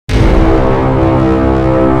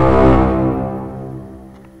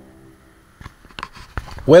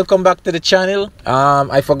Welcome back to the channel.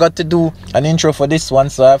 I forgot to do an intro for this one,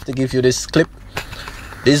 so I have to give you this clip.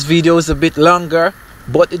 This video is a bit longer,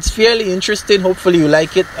 but it's fairly interesting. Hopefully you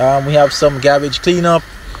like it. We have some garbage cleanup,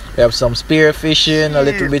 we have some spearfishing, a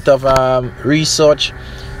little bit of research,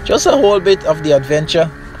 just a whole bit of the adventure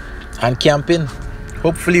and camping.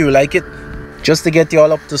 Hopefully you like it. Just to get you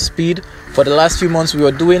all up to speed, for the last few months we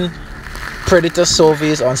were doing predator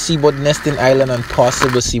surveys on seabird nesting island and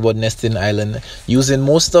possible seabird nesting island, using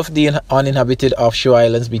most of the uninhabited offshore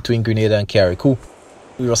islands between Grenada and Carriacou.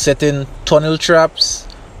 We were setting tunnel traps,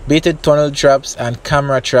 baited tunnel traps and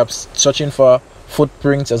camera traps, searching for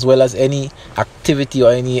footprints as well as any activity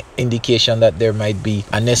or any indication that there might be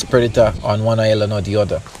a nest predator on one island or the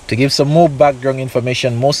other. To give some more background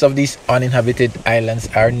information, most of these uninhabited islands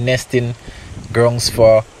are nesting grounds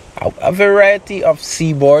for a variety of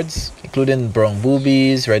seabirds, including brown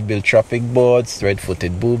boobies, red-billed tropic birds,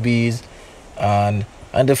 red-footed boobies, and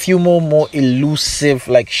a few more elusive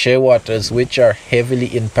like shearwaters, which are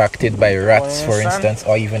heavily impacted by rats, for instance,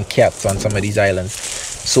 or even cats on some of these islands.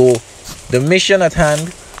 So the mission at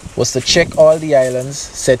hand was to check all the islands,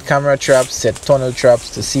 set camera traps, set tunnel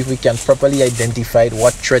traps, to see if we can properly identify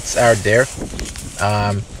what threats are there,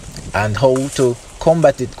 and how to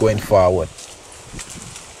combat it going forward.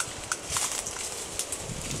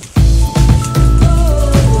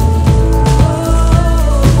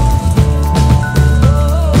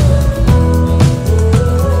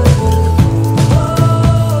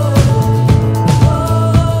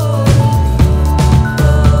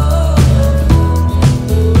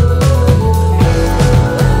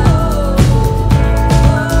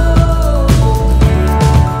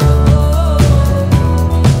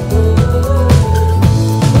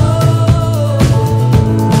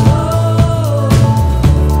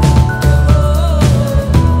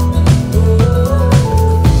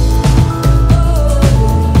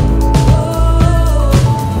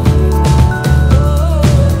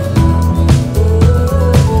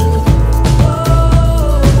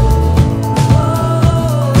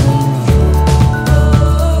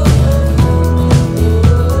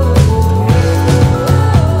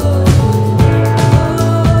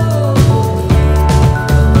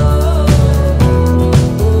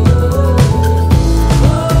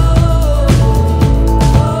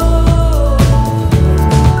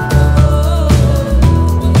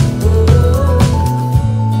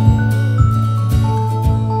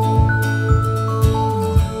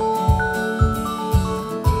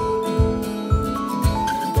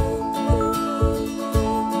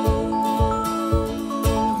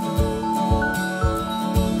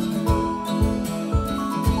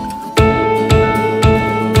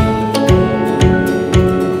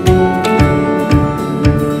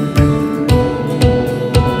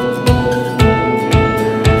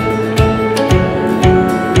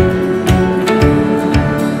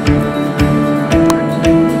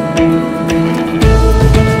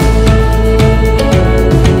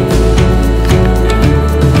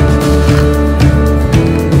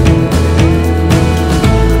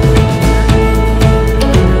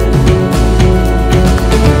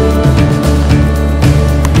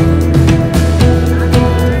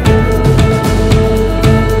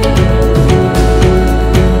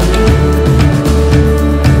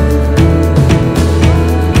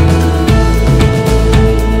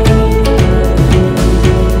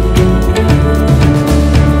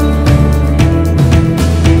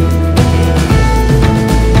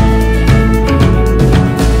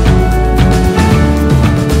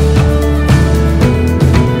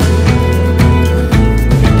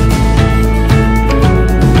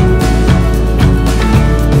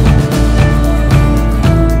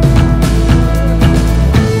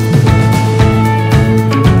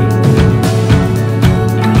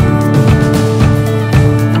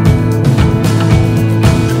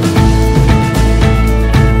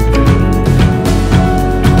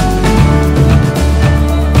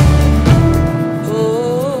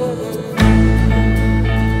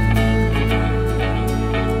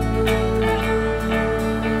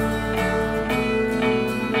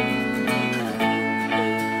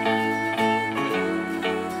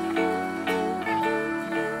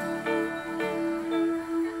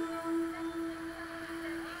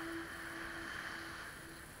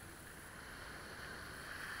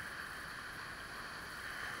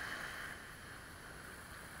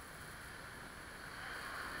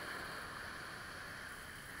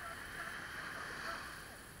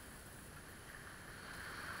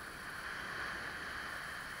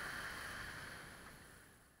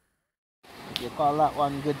 You call that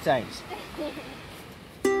one good times?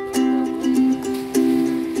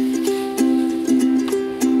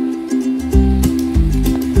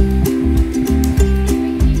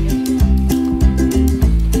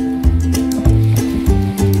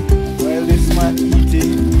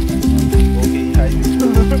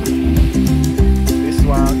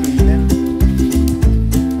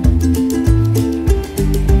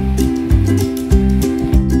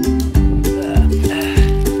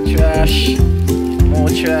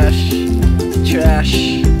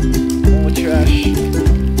 trash. More trash.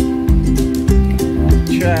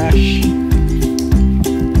 Trash.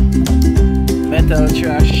 Metal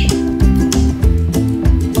trash.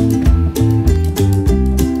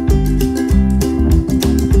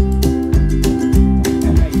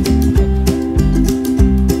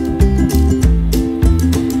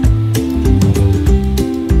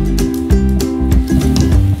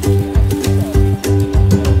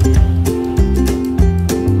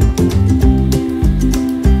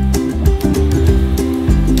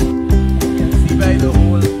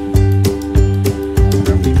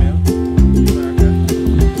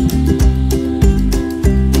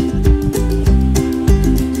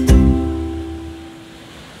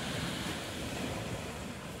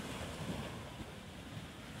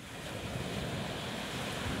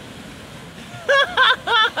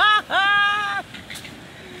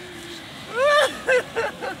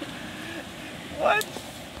 What?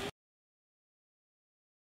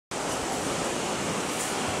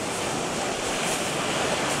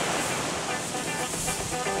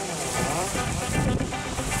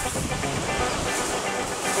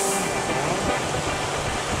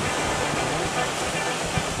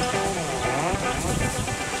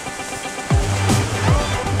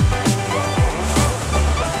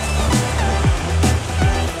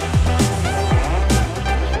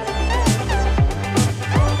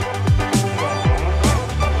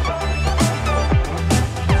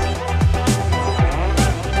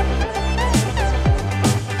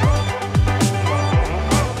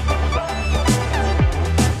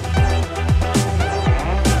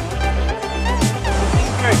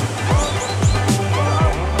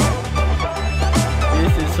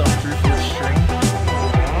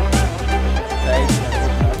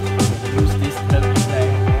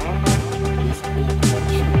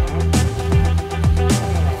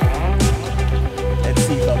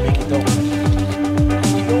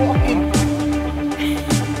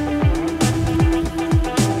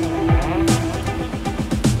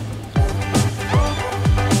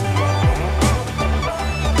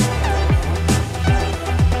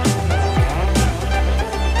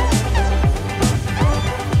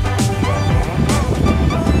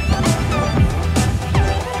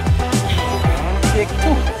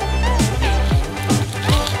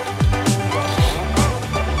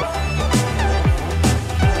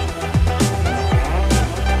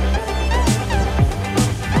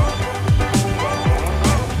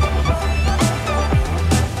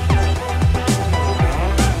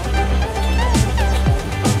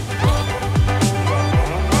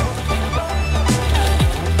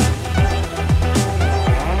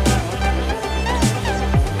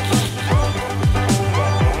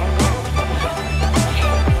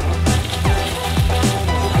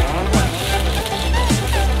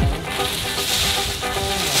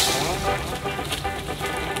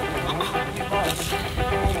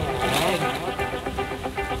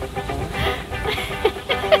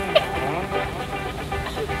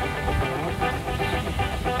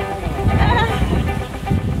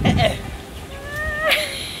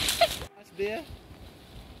 There.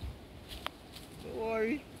 Don't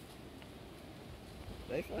worry.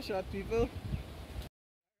 Life are short, people.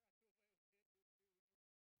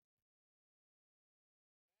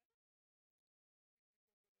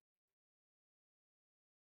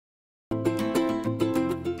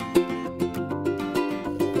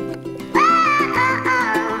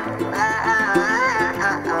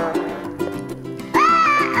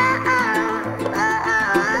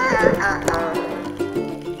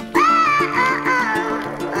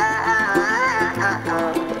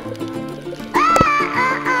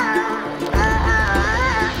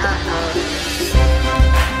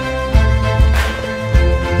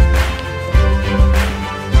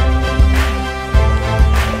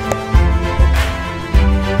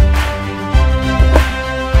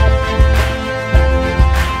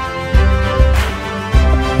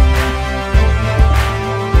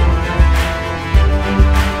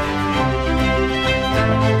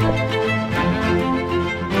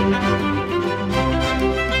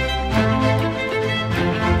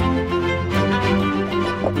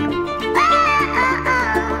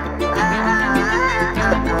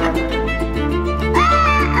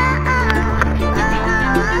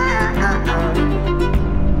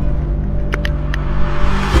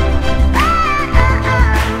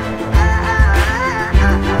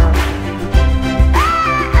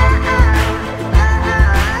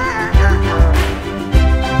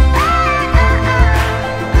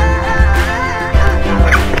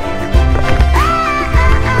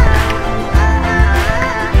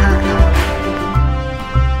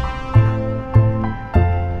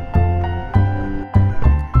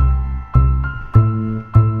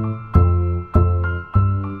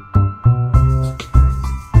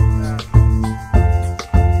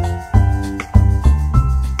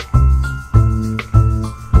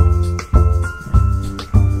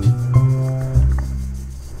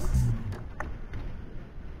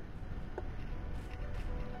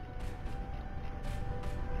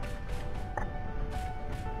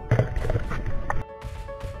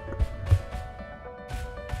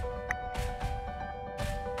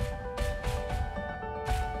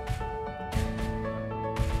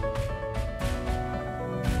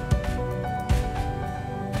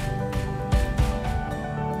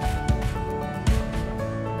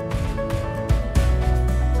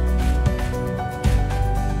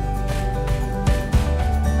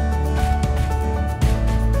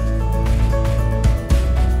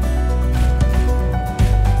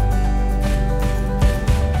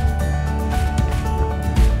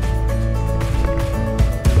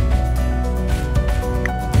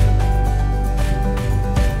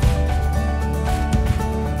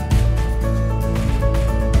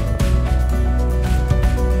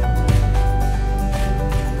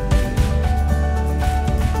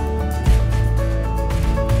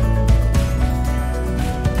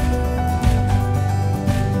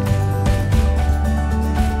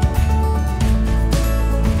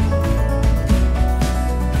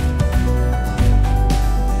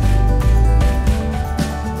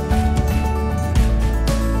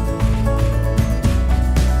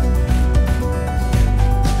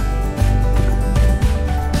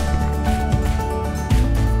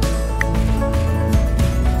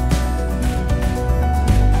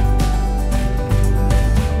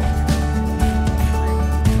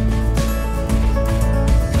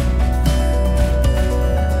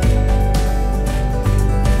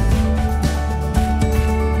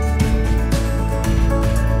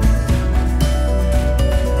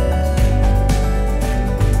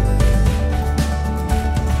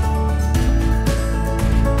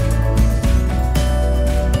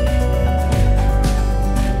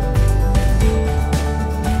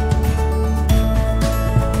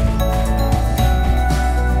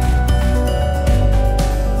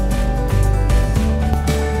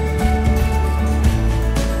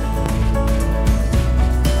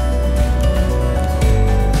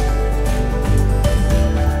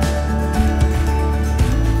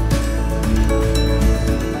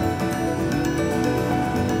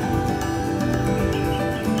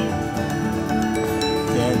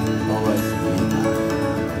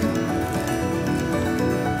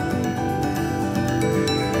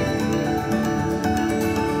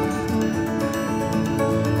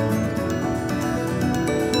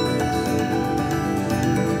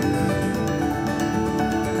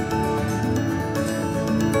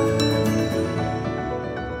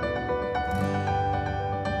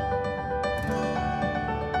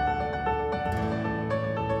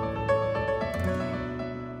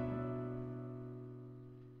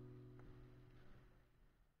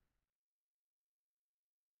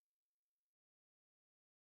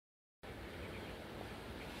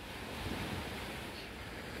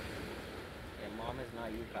 promise now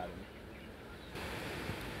you call me.